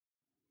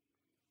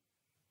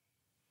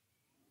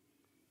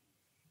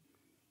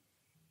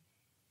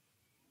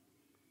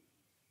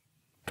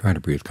Try to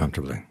breathe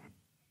comfortably.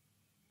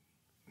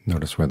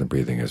 Notice where the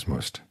breathing is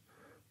most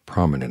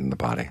prominent in the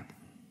body,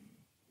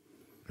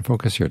 and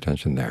focus your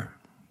attention there.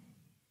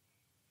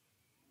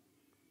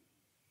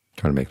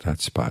 Try to make that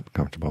spot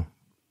comfortable,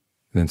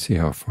 and then see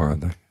how far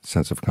the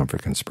sense of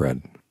comfort can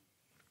spread.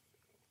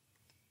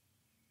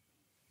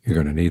 You're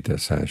going to need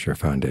this as your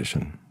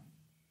foundation,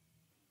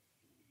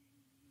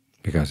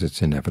 because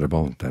it's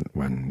inevitable that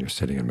when you're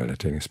sitting and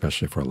meditating,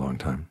 especially for a long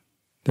time,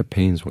 the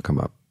pains will come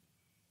up.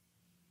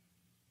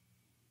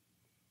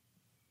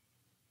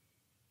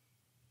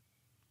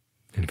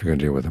 And if you're going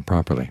to deal with them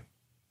properly,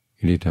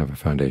 you need to have a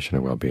foundation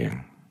of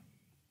well-being.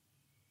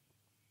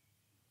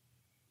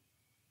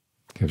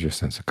 It gives you a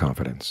sense of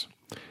confidence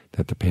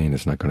that the pain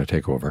is not going to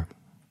take over.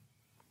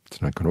 It's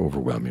not going to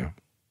overwhelm you,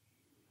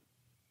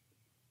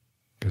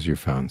 because you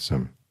found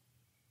some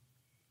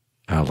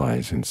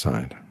allies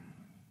inside,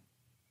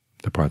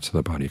 the parts of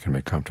the body you can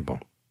make comfortable.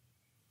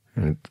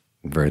 And at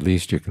the very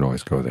least, you can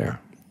always go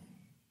there.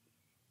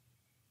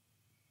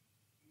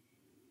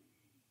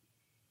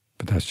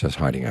 But that's just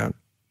hiding out.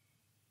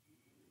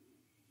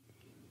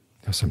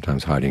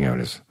 Sometimes hiding out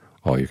is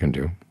all you can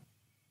do,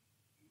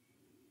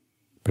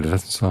 but it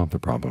doesn't solve the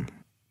problem,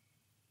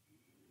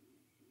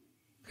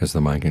 because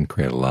the mind can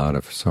create a lot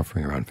of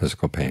suffering around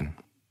physical pain,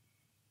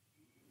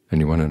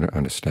 and you want to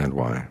understand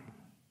why.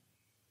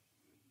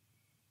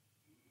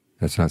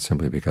 It's not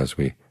simply because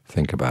we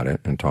think about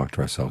it and talk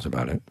to ourselves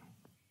about it.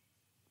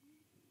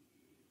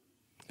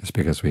 It's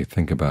because we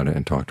think about it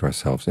and talk to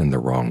ourselves in the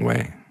wrong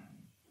way.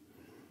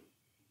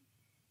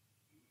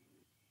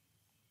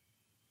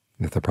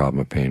 If the problem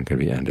of pain could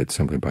be ended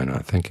simply by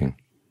not thinking,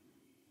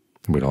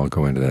 we'd all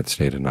go into that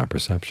state of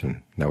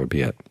non-perception. That would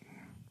be it.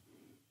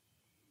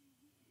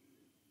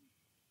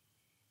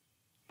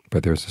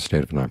 But there's a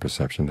state of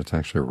non-perception that's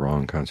actually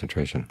wrong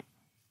concentration.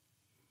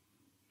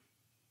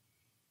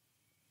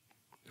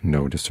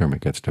 No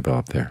discernment gets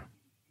developed there.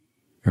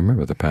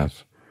 Remember, the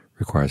path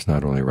requires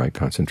not only right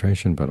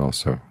concentration, but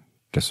also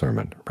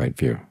discernment, right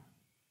view,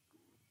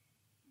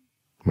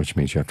 which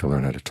means you have to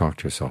learn how to talk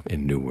to yourself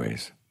in new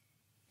ways,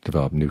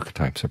 develop new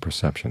types of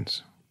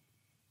perceptions.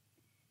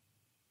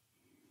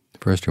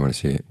 First, you want to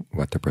see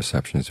what the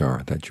perceptions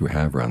are that you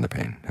have around the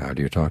pain. How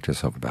do you talk to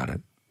yourself about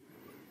it?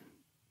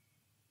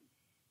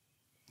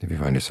 If you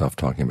find yourself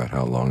talking about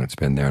how long it's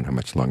been there and how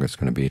much longer it's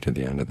going to be to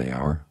the end of the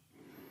hour,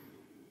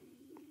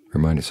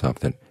 remind yourself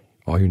that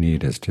all you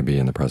need is to be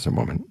in the present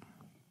moment.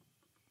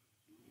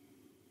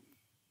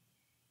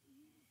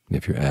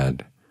 If you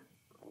add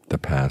the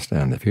past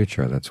and the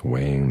future, that's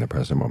weighing the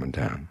present moment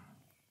down.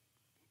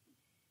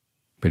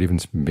 But even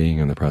being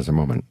in the present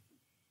moment,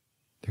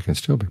 there can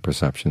still be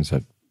perceptions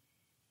that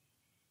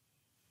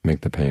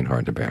make the pain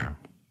hard to bear.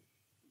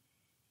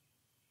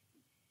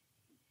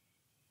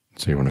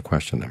 So you want to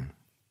question them.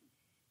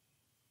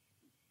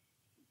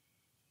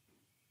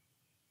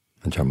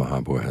 And Ajahn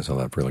Mahabua has a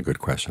lot of really good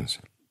questions.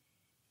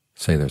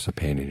 Say there's a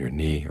pain in your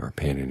knee or a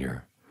pain in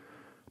your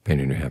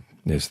hip.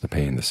 Is the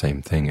pain the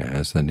same thing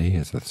as the knee?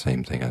 Is it the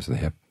same thing as the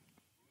hip?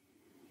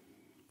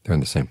 They're in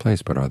the same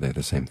place, but are they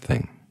the same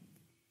thing?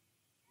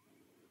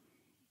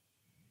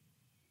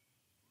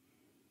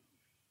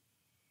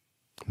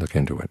 Look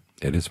into it.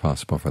 It is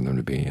possible for them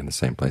to be in the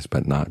same place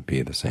but not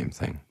be the same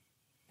thing.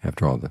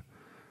 After all, the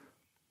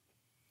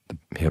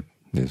hip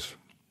is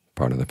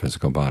part of the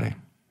physical body,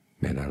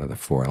 made out of the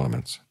four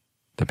elements.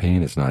 The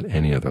pain is not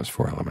any of those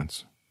four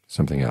elements,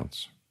 something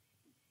else.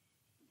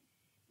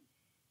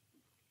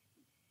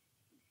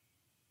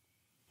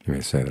 You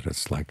may say that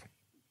it's like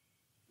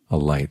a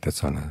light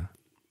that's on a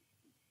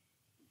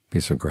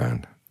piece of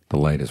ground. The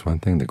light is one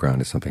thing, the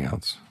ground is something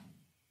else.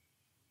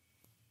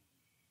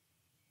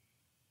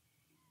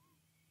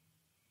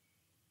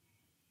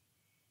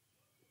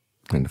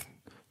 And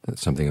if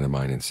something in the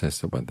mind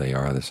insists that they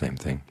are the same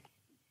thing,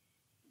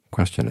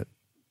 question it.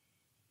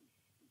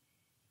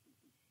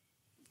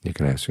 You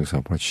can ask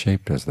yourself, what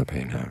shape does the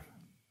pain have?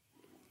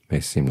 It may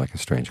seem like a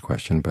strange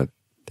question, but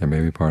there may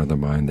be part of the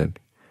mind that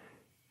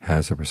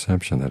has a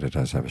perception that it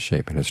does have a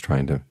shape and is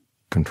trying to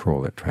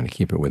control it, trying to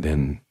keep it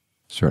within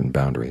certain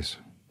boundaries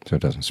so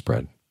it doesn't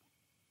spread,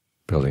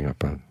 building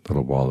up a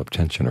little wall of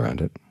tension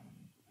around it,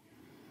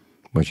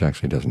 which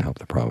actually doesn't help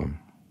the problem.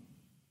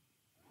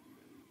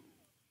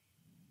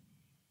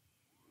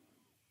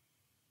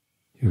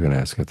 You can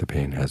ask if the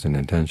pain has an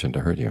intention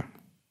to hurt you.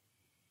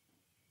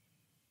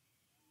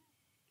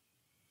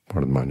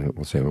 Part of the mind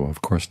will say, well,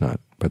 of course not.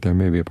 But there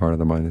may be a part of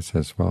the mind that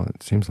says, well,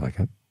 it seems like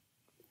it.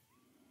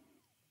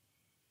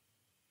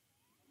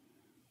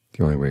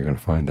 The only way you're going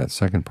to find that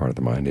second part of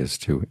the mind is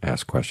to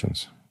ask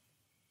questions.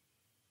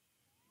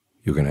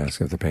 You can ask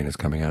if the pain is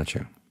coming at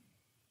you.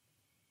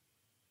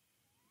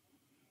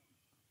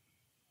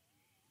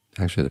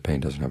 Actually, the pain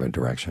doesn't have a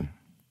direction.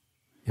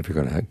 If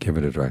you're going to give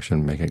it a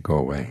direction, make it go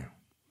away.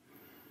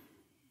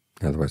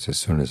 In other words, as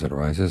soon as it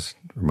arises,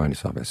 remind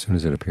yourself, as soon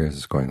as it appears,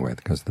 it's going away,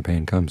 because the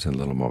pain comes in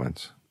little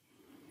moments.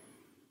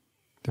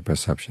 The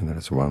perception that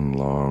it's one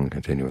long,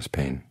 continuous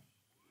pain,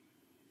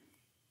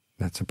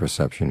 that's a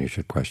perception you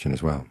should question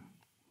as well.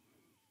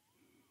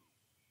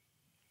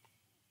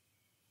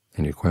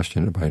 And you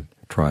question it by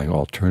trying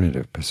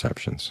alternative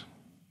perceptions.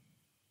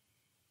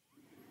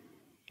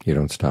 You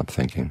don't stop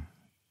thinking.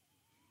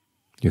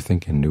 You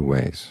think in new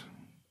ways.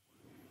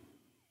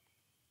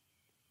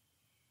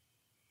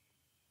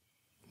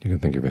 You can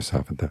think of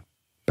yourself at the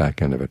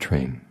back end of a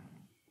train.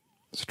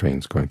 This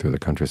train's going through the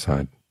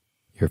countryside.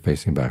 You're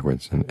facing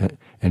backwards, and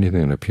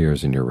anything that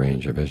appears in your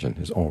range of vision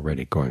is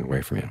already going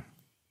away from you.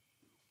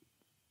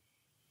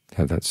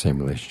 Have that same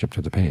relationship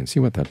to the pain. See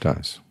what that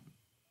does.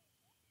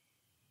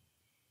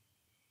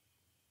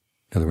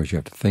 In other words, you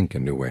have to think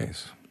in new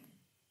ways.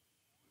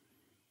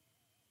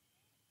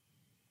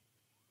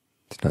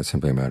 It's not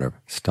simply a matter of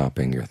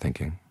stopping your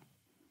thinking.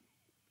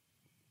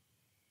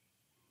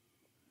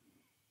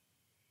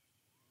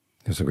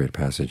 There's a great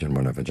passage in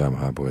one of Ajahn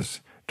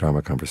Mahaprabhu's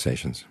Dharma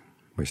conversations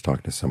where he's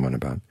talking to someone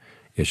about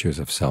issues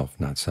of self,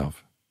 not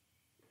self.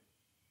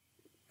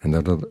 And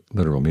the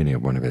literal meaning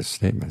of one of his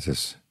statements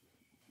is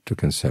to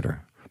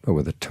consider, but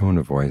with a tone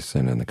of voice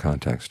and in the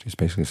context, he's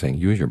basically saying,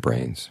 use your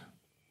brains.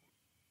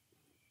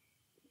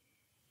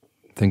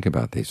 Think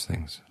about these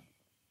things.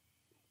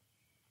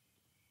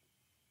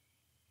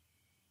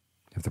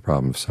 If the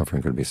problem of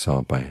suffering could be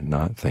solved by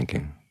not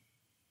thinking,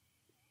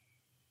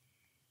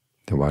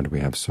 then why do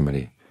we have so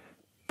many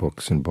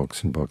books and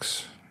books and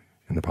books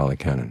in the Pali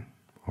Canon?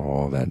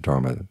 All that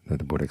Dharma that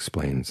the Buddha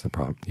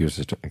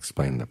uses to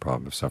explain the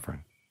problem of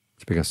suffering.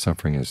 It's because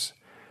suffering has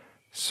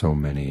so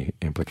many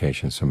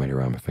implications, so many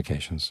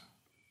ramifications.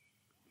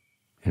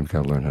 And you've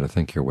got to learn how to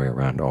think your way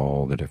around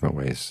all the different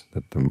ways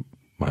that the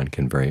mind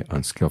can very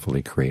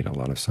unskillfully create a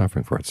lot of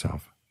suffering for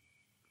itself.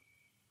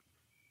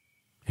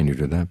 And you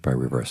do that by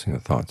reversing the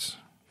thoughts,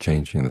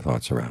 changing the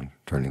thoughts around,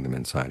 turning them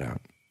inside out,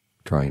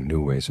 trying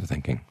new ways of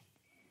thinking.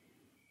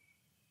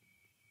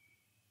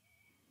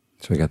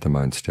 So we get the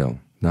mind still,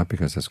 not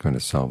because it's going to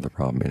solve the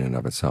problem in and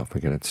of itself.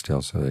 We get it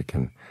still so that it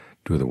can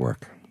do the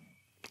work,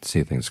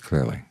 see things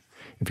clearly.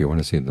 If you want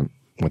to see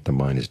what the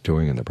mind is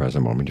doing in the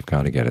present moment, you've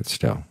got to get it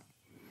still.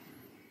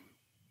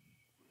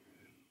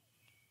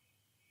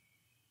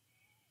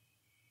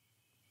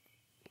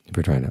 If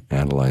you're trying to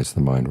analyze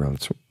the mind while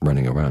it's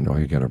running around, all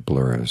you get are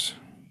blurs.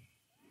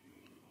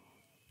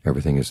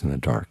 Everything is in the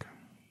dark.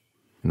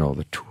 And all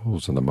the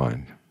tools of the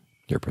mind,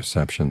 your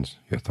perceptions,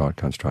 your thought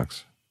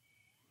constructs,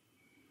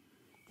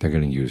 they're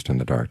getting used in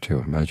the dark too.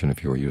 Imagine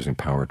if you were using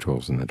power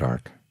tools in the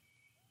dark.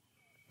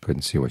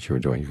 Couldn't see what you were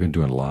doing. You could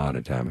do a lot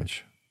of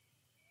damage.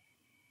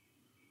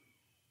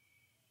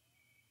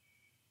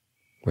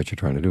 What you're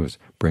trying to do is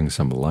bring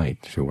some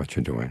light to what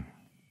you're doing.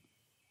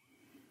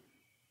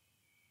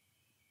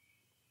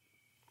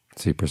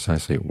 See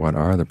precisely what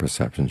are the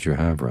perceptions you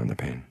have around the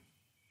pain.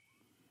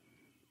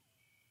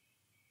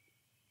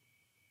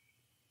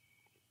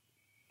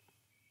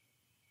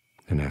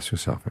 And ask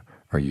yourself,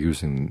 are you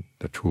using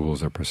the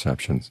tools of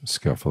perception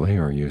skillfully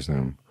or are you using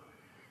them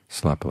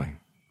sloppily?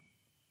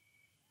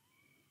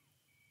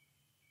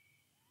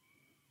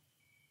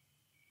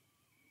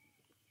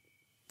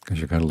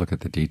 Because you've got to look at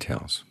the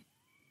details.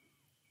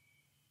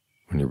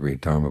 When you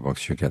read Dharma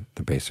books, you get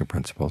the basic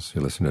principles.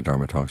 You listen to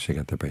Dharma talks, you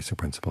get the basic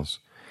principles.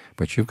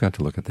 But you've got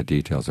to look at the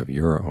details of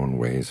your own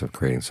ways of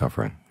creating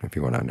suffering if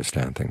you want to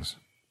understand things.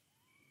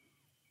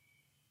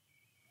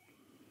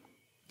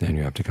 Then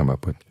you have to come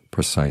up with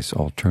precise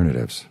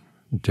alternatives,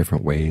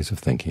 different ways of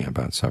thinking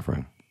about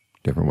suffering,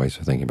 different ways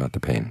of thinking about the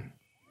pain,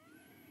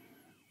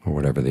 or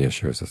whatever the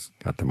issue is that's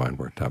got the mind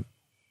worked up.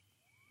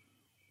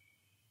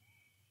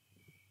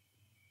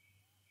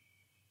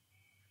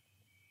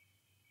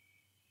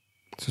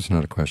 So it's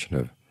not a question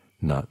of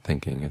not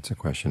thinking, it's a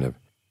question of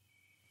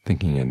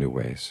thinking in new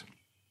ways,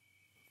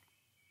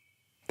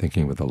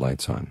 thinking with the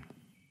lights on.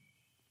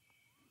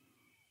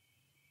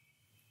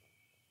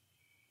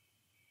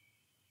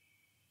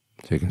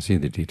 So you can see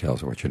the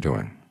details of what you're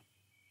doing,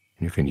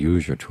 and you can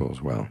use your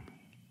tools well.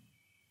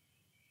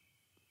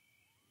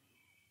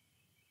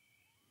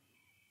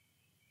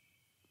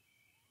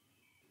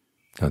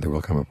 Now there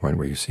will come a point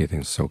where you see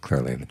things so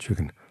clearly that you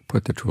can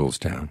put the tools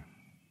down.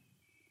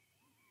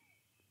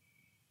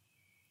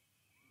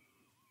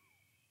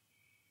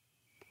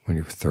 When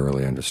you've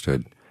thoroughly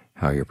understood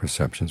how your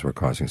perceptions were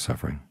causing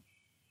suffering,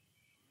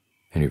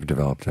 and you've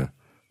developed a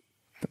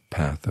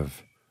path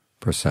of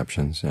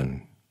perceptions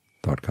and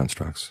thought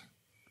constructs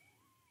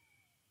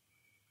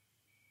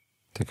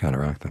to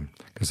counteract them.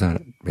 Because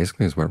that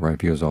basically is what right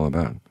view is all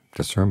about,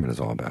 discernment is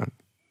all about.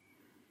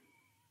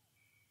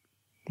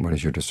 What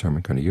is your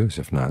discernment going to use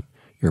if not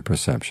your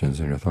perceptions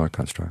and your thought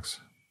constructs?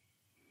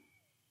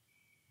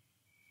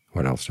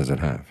 What else does it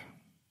have?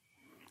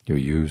 You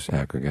use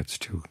aggregates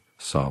to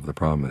solve the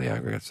problem of the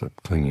aggregates, of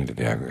clinging to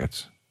the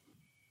aggregates.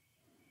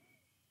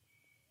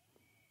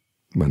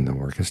 When the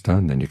work is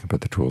done, then you can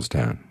put the tools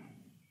down.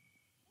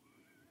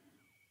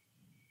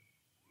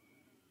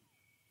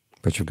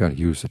 But you've got to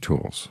use the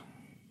tools.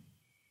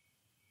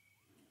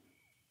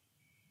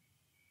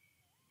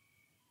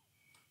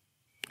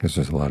 Because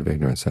there's a lot of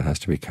ignorance that has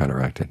to be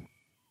counteracted.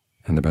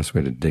 And the best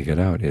way to dig it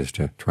out is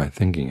to try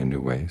thinking in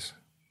new ways.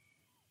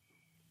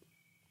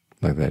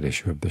 Like that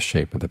issue of the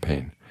shape of the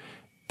pain.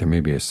 There may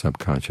be a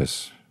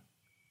subconscious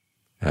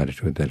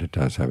attitude that it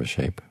does have a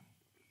shape.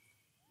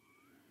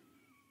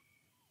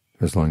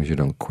 As long as you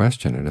don't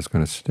question it, it's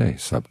going to stay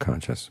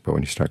subconscious. But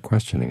when you start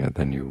questioning it,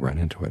 then you run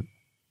into it.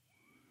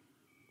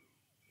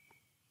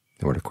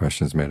 And what are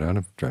questions made out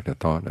of? Directed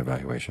thought,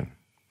 evaluation,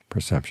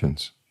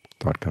 perceptions,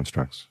 thought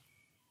constructs,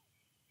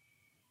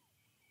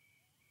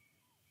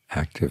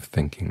 active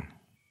thinking.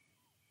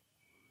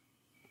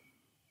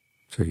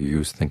 So you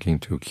use thinking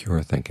to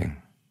cure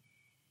thinking.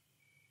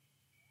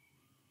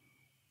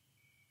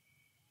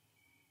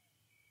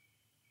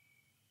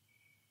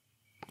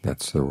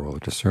 That's the role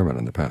of discernment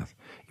on the path.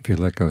 If you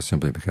let go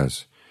simply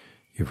because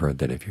you've heard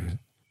that if you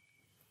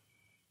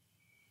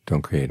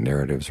don't create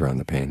narratives around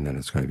the pain, then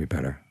it's going to be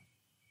better,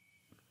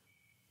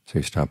 so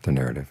you stop the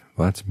narrative,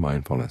 well, that's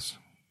mindfulness.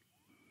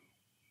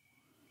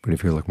 But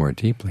if you look more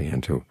deeply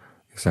into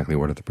exactly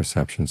what are the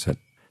perceptions that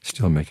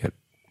still make it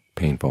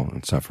painful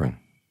and suffering,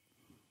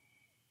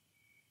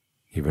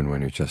 even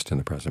when you're just in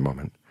the present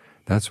moment,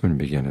 that's when you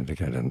begin to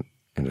get into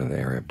the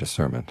area of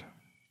discernment.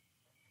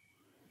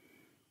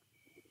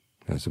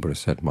 As the Buddha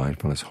said,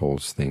 mindfulness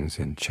holds things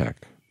in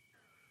check.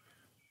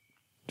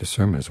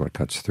 Discernment is what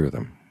cuts through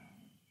them.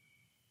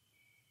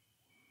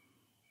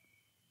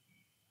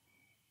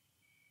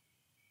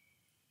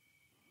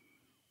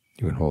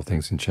 You can hold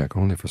things in check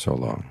only for so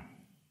long.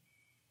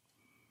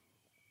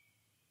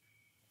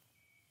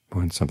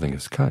 When something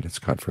is cut, it's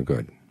cut for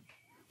good.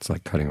 It's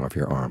like cutting off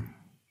your arm.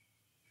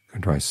 You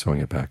can try sewing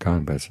it back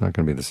on, but it's not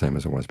going to be the same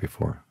as it was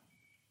before.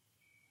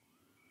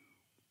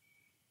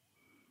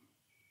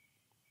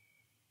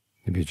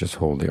 If you just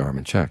hold the arm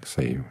in check,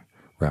 say you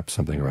wrap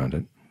something around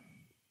it,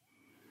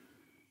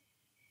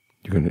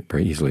 you can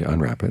very easily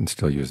unwrap it and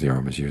still use the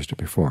arm as you used it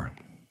before.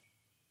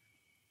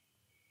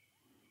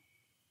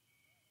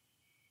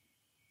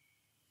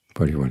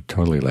 But if you want to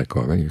totally let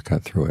go of it, you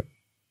cut through it.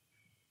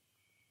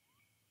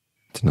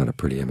 It's not a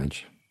pretty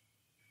image,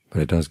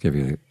 but it does give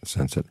you a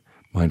sense that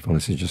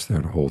mindfulness is just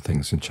there to hold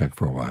things in check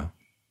for a while,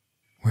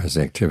 whereas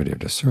the activity of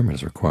discernment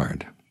is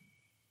required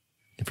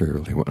if you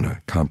really want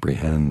to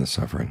comprehend the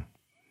suffering.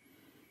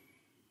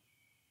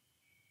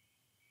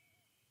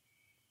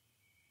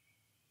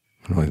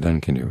 And only then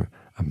can you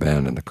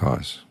abandon the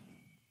cause,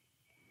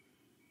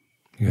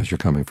 because you're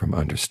coming from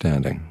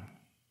understanding,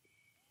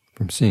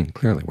 from seeing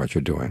clearly what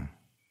you're doing,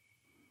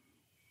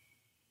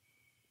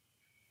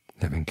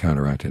 having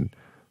counteracted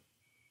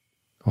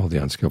all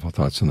the unskillful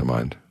thoughts in the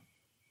mind,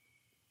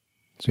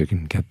 so you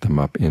can get them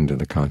up into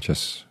the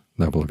conscious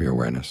level of your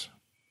awareness,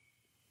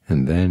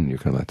 and then you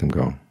can let them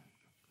go in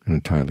an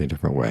entirely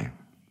different way.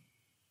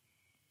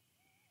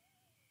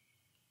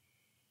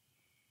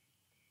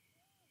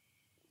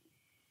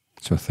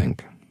 So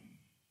think.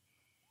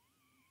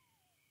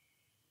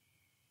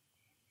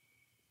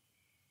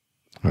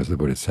 As the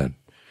Buddha said,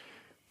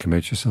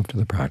 commit yourself to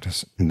the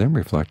practice and then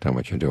reflect on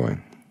what you're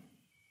doing.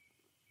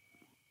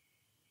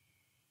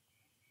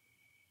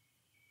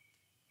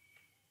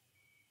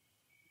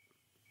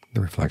 The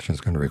reflection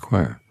is going to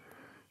require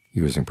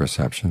using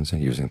perceptions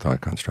and using thought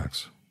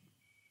constructs.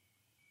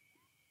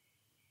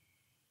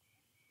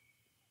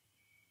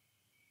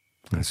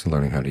 And it's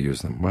learning how to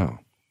use them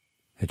well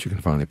that you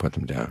can finally put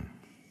them down.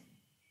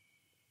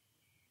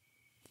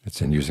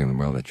 It's in using them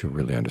well that you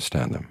really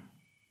understand them.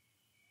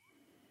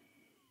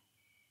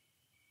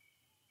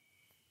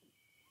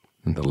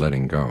 And the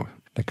letting go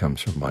that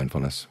comes from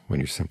mindfulness, when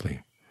you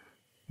simply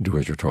do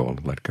as you're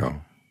told, let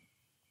go.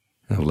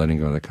 And the letting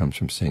go that comes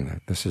from seeing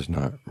that this is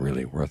not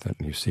really worth it,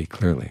 and you see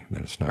clearly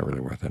that it's not really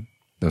worth it.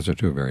 Those are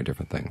two very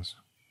different things.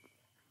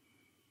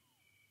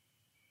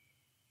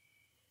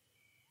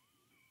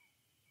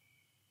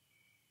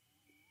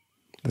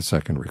 The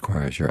second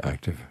requires your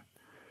active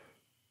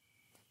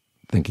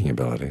thinking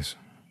abilities,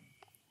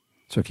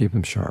 so keep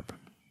them sharp.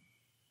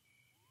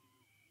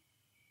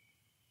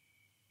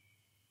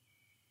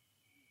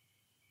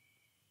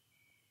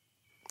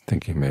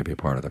 Thinking may be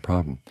part of the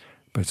problem,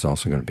 but it's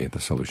also going to be the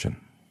solution.